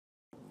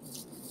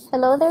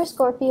Hello there,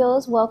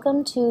 Scorpios.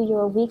 Welcome to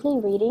your weekly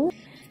reading.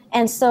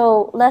 And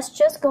so let's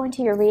just go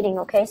into your reading,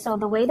 okay? So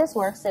the way this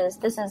works is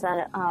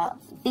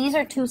these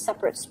are two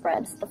separate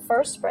spreads. The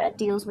first spread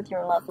deals with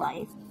your love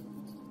life.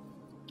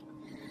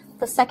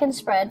 The second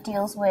spread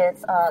deals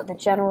with the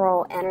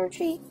general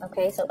energy,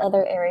 okay? So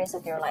other areas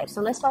of your life.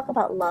 So let's talk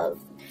about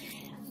love.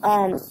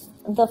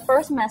 The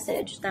first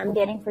message that I'm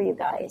getting for you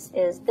guys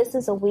is this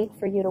is a week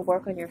for you to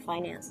work on your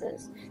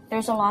finances.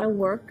 There's a lot of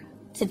work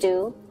to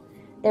do.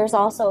 There's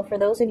also, for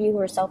those of you who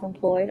are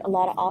self-employed, a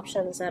lot of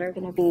options that are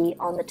going to be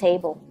on the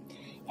table.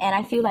 And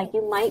I feel like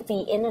you might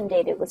be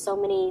inundated with so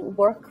many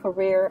work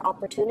career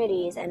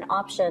opportunities and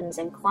options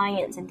and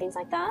clients and things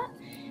like that,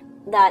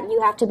 that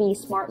you have to be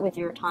smart with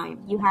your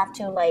time. You have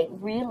to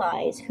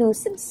realize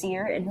who's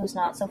sincere and who's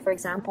not. So for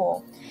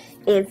example,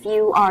 if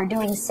you are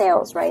doing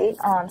sales, right?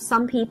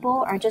 Some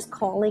people are just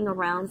calling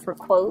around for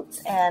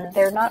quotes and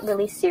they're not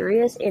really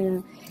serious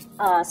in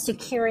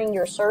securing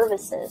your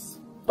services.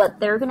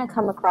 But they're going to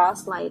come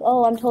across like,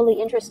 oh, I'm totally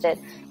interested.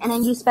 And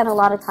then you spend a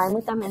lot of time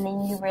with them and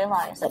then you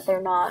realize that they're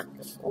not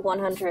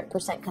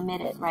 100%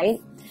 committed,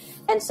 right?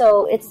 And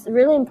so it's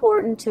really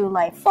important to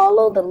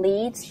follow the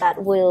leads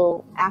that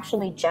will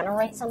actually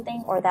generate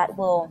something or that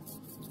will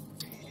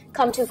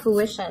come to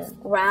fruition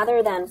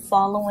rather than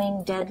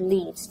following dead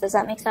leads. Does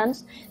that make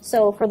sense?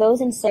 So for those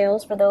in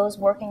sales, for those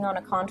working on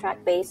a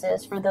contract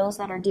basis, for those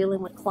that are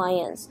dealing with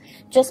clients,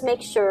 just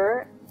make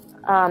sure.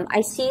 I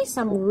see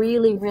some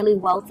really, really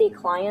wealthy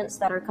clients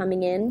that are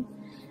coming in,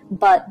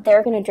 but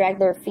they're going to drag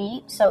their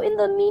feet. So in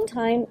the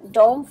meantime,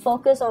 don't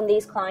focus on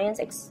these clients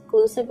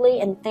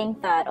exclusively and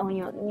think that, oh,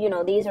 you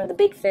know, these are the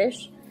big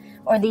fish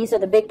or these are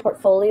the big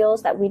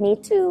portfolios that we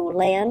need to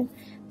land.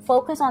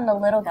 Focus on the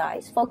little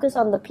guys. Focus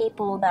on the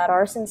people that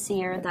are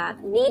sincere,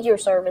 that need your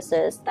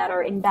services, that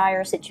are in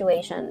dire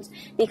situations,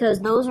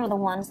 because those are the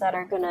ones that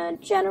are going to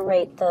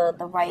generate the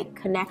right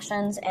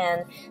connections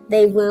and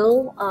they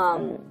will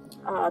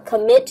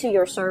commit to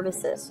your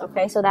services,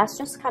 okay? So that's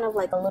just kind of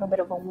like a little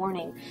bit of a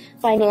warning.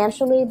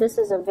 Financially, this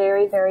is a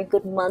very, very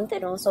good month,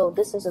 and also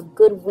this is a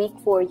good week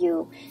for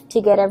you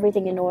to get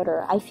everything in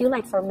order. I feel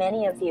like for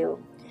many of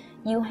you,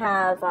 you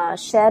have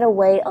shed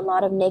away a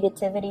lot of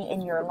negativity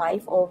in your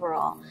life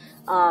overall.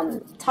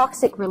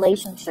 Toxic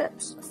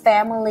relationships,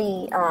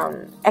 family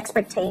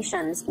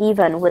expectations,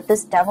 even with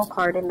this devil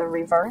card in the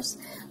reverse,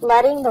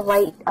 letting the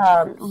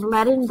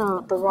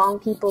wrong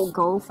people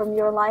go from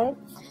your life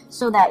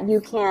so that you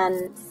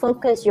can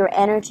focus your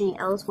energy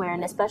elsewhere,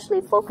 and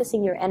especially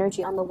focusing your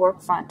energy on the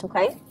work front,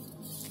 okay?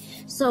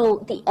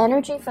 So the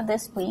energy for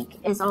this week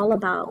is all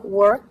about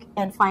work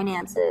and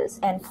finances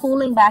and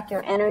pulling back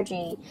your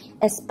energy,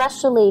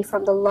 especially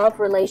from the love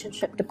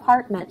relationship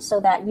department, so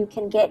that you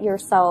can get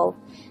yourself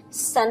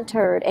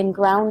centered and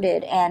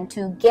grounded and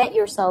to get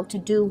yourself to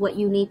do what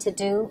you need to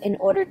do in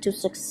order to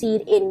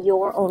succeed in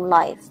your own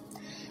life.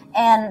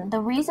 And the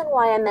reason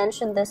why I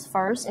mentioned this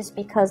first is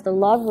because the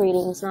love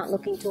reading is not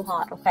looking too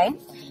hot, okay?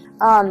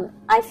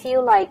 I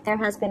feel like there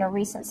has been a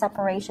recent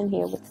separation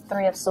here with the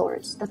Three of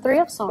Swords. The Three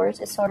of Swords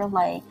is sort of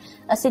like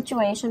a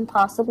situation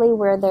possibly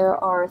where there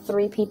are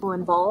three people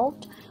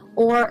involved,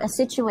 or a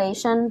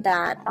situation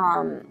that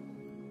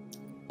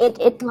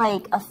it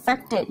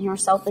affected your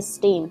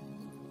self-esteem.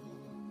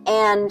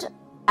 And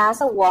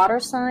as a water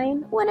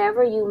sign,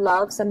 whenever you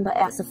love somebody,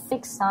 as a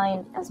fixed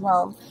sign as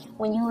well,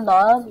 when you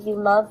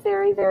love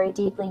very, very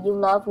deeply. You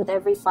love with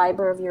every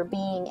fiber of your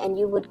being, and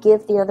you would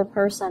give the other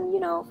person,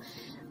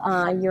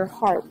 your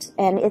heart.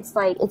 And it's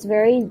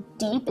very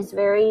deep, it's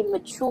very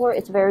mature,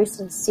 it's very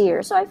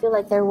sincere. So I feel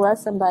like there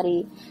was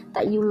somebody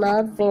that you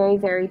love very,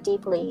 very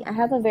deeply. I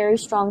have a very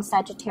strong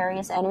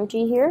Sagittarius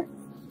energy here.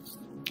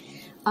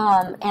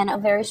 And a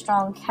very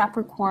strong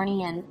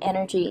Capricornian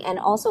energy, and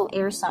also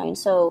air sign.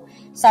 So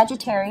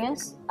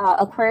Sagittarius,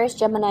 Aquarius,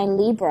 Gemini,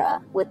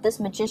 Libra, with this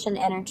Magician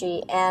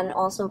energy, and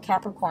also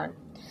Capricorn.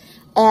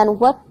 And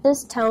what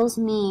this tells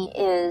me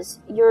is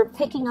you're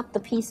picking up the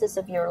pieces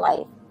of your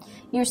life.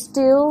 You're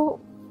still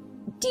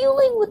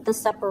dealing with the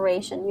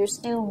separation. You're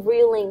still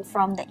reeling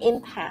from the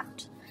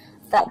impact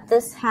that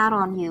this had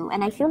on you.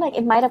 And I feel like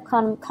it might have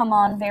come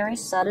on very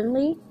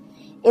suddenly.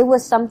 It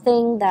was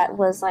something that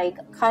was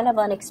kind of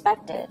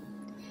unexpected.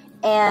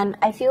 And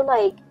I feel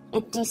like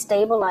it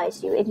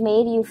destabilized you. It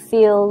made you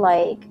feel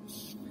like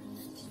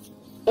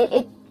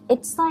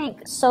it's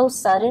so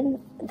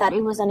sudden that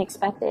it was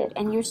unexpected.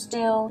 And you're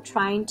still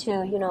trying to,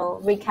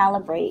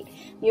 recalibrate.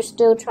 You're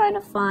still trying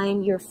to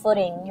find your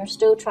footing. You're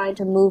still trying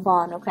to move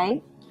on,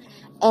 okay?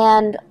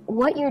 And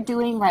what you're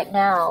doing right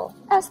now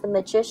as the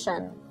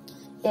Magician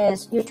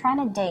is you're trying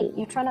to date,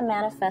 you're trying to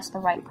manifest the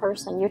right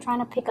person, you're trying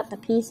to pick up the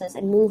pieces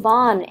and move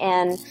on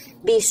and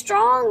be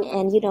strong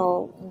and,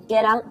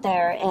 get out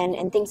there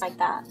and things like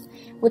that.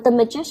 With the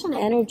Magician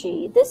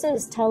energy, this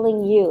is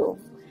telling you,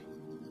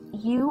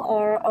 you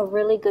are a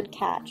really good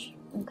catch,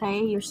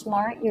 okay? You're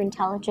smart, you're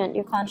intelligent,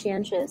 you're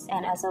conscientious,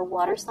 and as a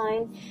water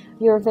sign,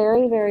 you're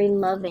very, very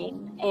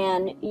loving,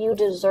 and you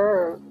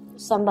deserve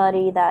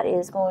somebody that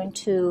is going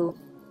to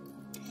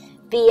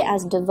be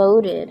as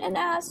devoted and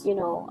as, you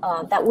know,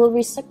 that will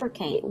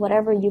reciprocate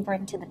whatever you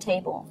bring to the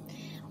table.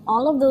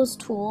 All of those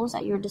tools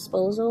at your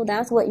disposal,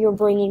 that's what you're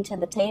bringing to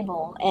the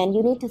table. And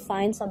you need to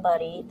find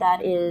somebody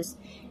that is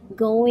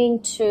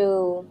going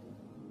to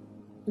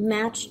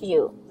match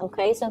you,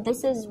 okay? So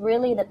this is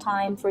really the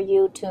time for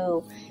you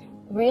to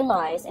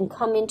realize and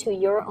come into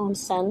your own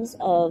sense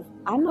of,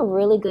 I'm a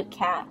really good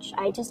catch.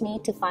 I just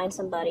need to find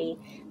somebody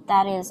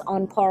that is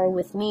on par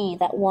with me,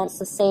 that wants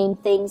the same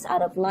things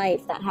out of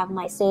life, that have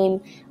my same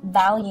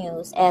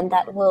values, and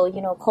that will,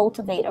 you know,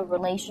 cultivate a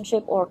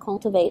relationship or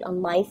cultivate a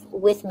life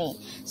with me.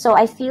 So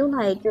I feel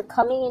like you're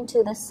coming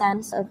into the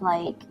sense of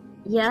like,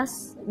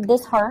 yes,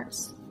 this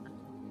hurts,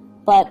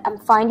 but I'm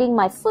finding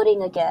my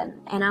footing again.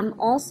 And I'm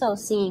also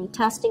seeing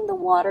testing the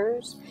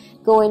waters,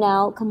 going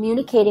out,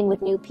 communicating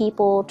with new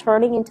people,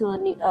 turning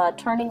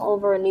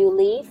over a new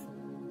leaf,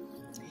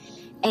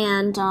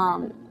 and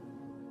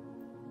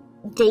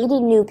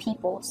dating new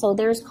people. So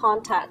there's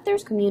contact,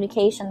 there's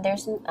communication,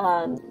 there's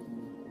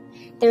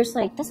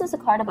like, this is a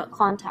card about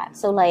contact.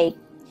 So like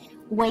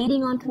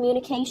waiting on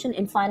communication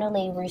and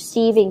finally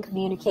receiving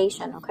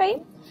communication,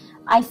 okay?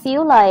 I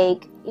feel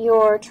like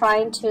you're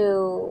trying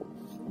to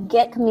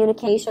get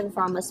communication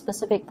from a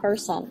specific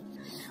person.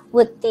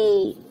 With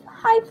the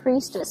High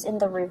Priestess in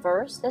the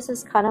reverse, this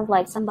is kind of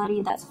like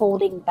somebody that's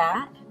holding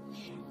back.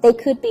 They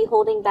could be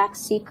holding back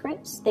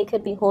secrets. They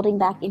could be holding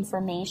back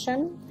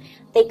information.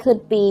 They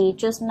could be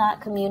just not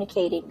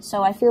communicating.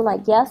 So I feel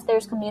like, yes,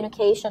 there's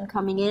communication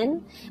coming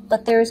in,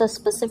 but there's a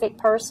specific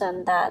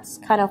person that's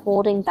kind of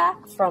holding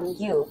back from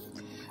you.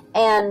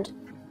 And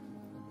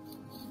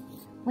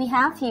we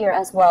have here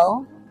as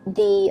well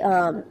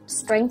the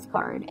Strength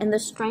card. And the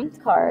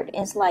Strength card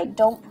is like,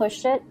 don't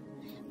push it.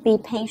 Be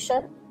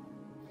patient.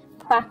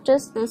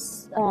 Practice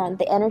this,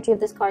 the energy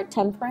of this card,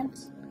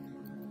 Temperance.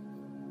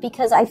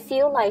 Because I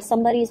feel like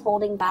somebody's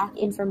holding back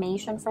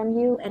information from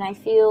you, and I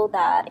feel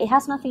that it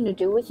has nothing to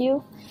do with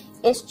you.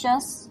 It's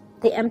just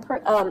the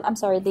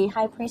the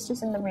High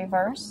Priestess in the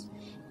reverse.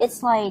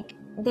 It's like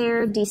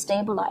they're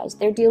destabilized.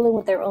 They're dealing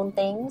with their own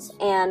things,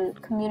 and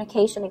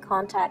communication and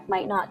contact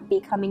might not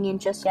be coming in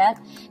just yet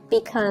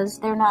because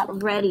they're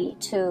not ready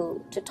to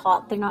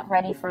talk. They're not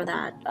ready for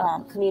that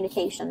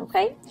communication,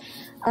 okay?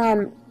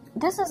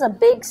 This is a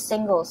big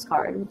singles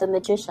card, the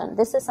Magician.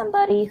 This is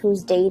somebody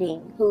who's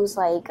dating, who's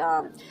like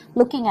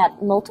looking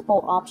at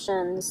multiple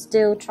options,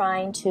 still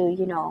trying to,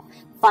 you know,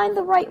 find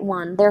the right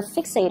one. They're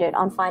fixated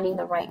on finding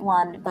the right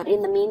one, but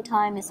in the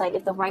meantime, it's like,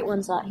 if the right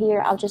one's not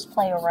here, I'll just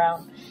play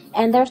around.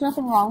 And there's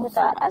nothing wrong with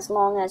that, as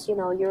long as, you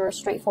know, you're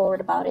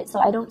straightforward about it. So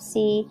I don't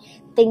see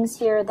things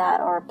here that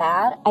are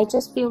bad. I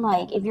just feel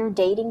like if you're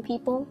dating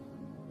people,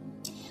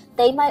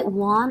 they might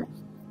want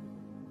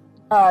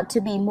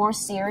to be more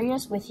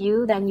serious with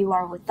you than you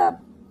are with them.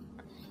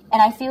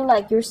 And I feel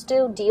like you're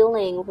still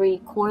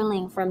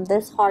recoiling from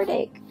this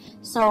heartache.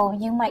 So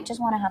you might just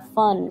want to have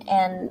fun,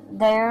 and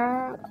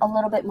they're a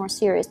little bit more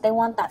serious. They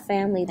want that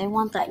family. They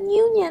want that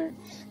union.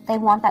 They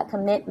want that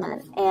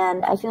commitment.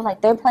 And I feel like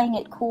they're playing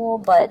it cool,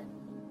 but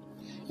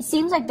it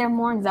seems like they're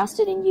more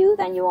invested in you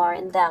than you are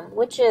in them,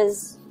 which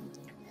is,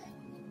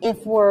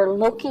 if we're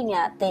looking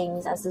at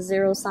things as a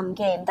zero-sum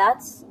game,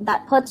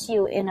 that puts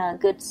you in a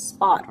good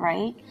spot,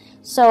 right?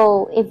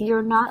 So if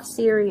you're not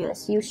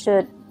serious, you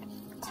should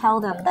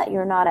tell them that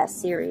you're not as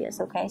serious,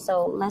 okay?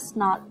 So let's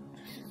not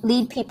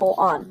lead people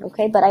on,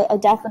 okay? But I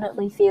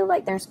definitely feel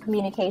like there's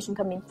communication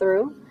coming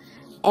through.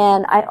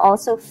 And I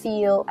also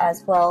feel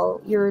as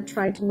well you're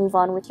trying to move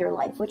on with your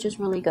life, which is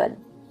really good.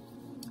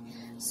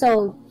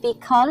 So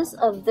because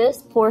of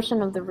this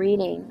portion of the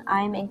reading,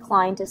 I'm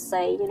inclined to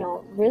say, you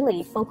know,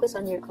 really focus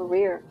on your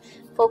career.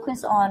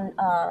 Focus on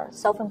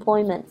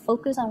self-employment.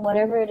 Focus on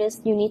whatever it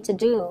is you need to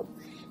do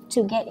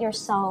to get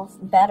yourself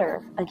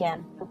better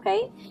again,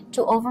 okay?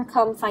 To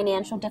overcome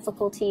financial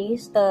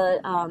difficulties. The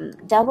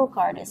Devil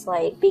card is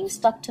like being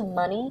stuck to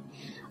money,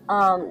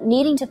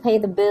 needing to pay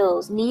the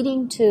bills,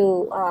 needing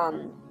to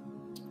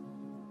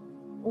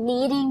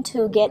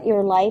get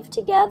your life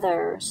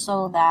together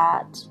so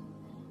that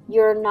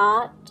you're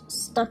not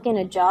stuck in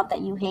a job that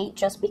you hate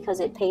just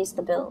because it pays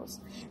the bills.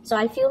 So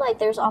I feel like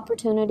there's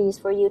opportunities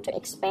for you to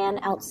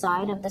expand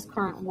outside of this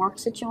current work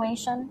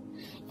situation,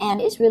 and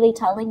it's really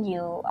telling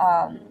you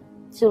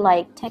to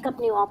like take up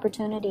new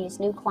opportunities,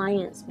 new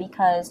clients,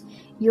 because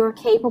you're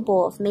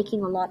capable of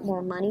making a lot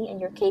more money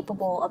and you're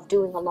capable of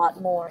doing a lot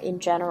more in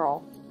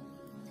general.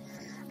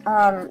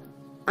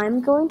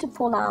 I'm going to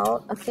pull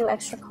out a few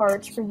extra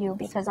cards for you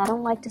because I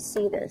don't like to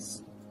see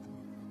this.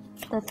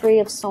 The Three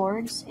of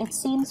Swords. It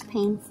seems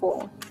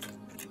painful.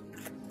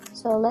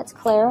 So let's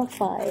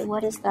clarify.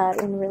 What is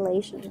that in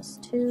relations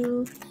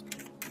to?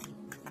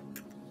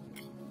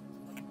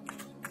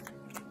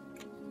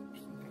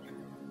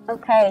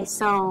 Okay,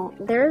 so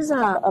there's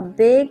a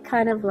big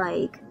kind of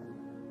like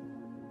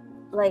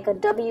a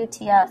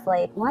WTF,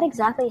 like what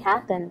exactly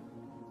happened?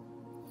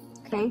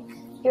 Okay,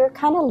 you're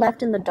kind of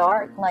left in the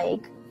dark,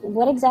 like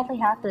what exactly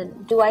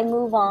happened? Do I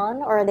move on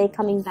or are they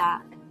coming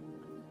back?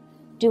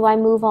 Do I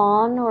move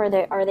on, or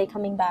are they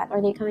coming back?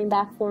 Are they coming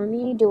back for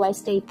me? Do I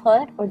stay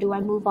put, or do I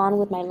move on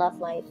with my love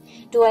life?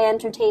 Do I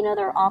entertain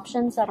other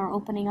options that are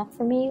opening up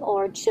for me,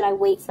 or should I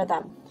wait for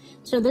them?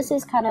 So this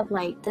is kind of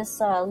like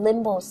this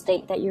limbo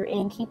state that you're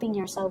in, keeping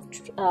yourself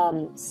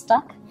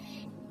stuck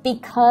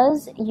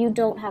because you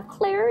don't have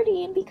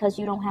clarity and because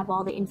you don't have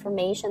all the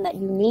information that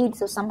you need.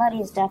 So somebody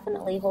is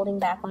definitely holding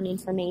back on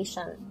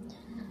information.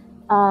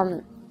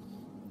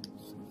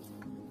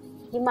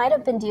 You might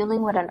have been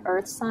dealing with an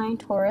earth sign,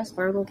 Taurus,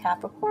 Virgo,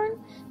 Capricorn.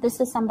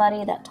 This is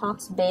somebody that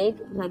talks big,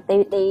 like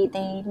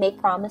they make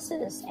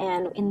promises,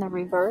 and in the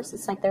reverse,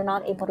 it's like they're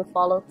not able to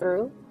follow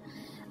through.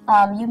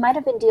 You might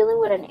have been dealing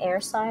with an air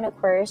sign,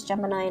 Aquarius,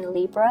 Gemini, and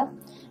Libra.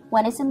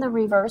 When it's in the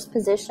reverse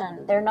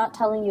position, they're not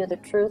telling you the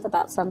truth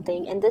about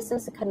something, and this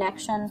is a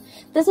connection.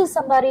 This is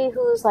somebody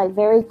who's like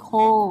very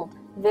cold,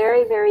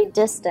 very, very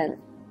distant.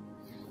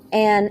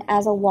 And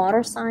as a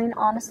water sign,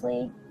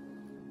 honestly,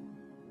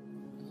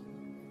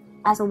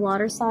 as a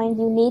water sign,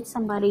 you need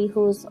somebody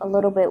who's a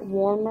little bit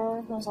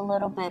warmer, who's a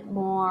little bit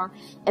more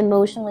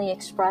emotionally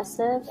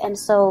expressive. And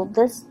so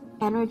this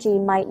energy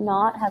might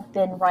not have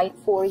been right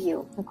for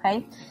you,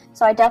 okay?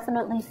 So I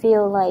definitely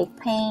feel like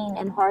pain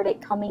and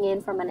heartache coming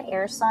in from an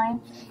air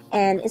sign,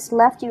 and it's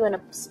left you in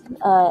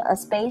a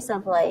space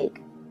of like,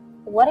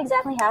 what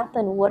exactly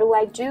happened? What do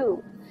I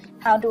do?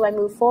 How do I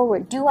move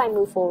forward? Do I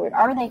move forward?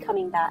 Are they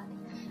coming back?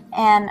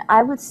 And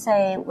I would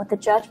say with the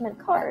Judgment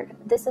card,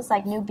 this is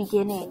like new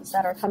beginnings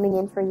that are coming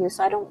in for you.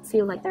 So I don't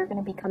feel like they're going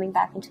to be coming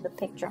back into the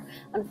picture,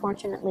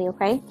 unfortunately,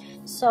 okay?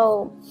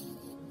 So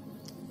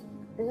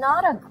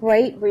not a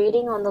great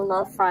reading on the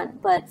love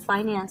front, but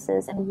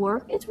finances and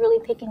work, it's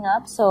really picking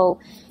up. So,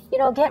 you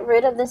know, get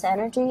rid of this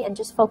energy and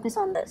just focus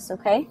on this,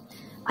 okay?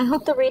 I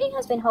hope the reading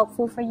has been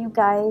helpful for you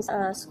guys,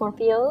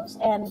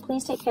 Scorpios, and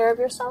please take care of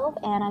yourself,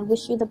 and I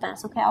wish you the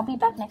best, okay? I'll be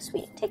back next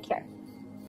week. Take care.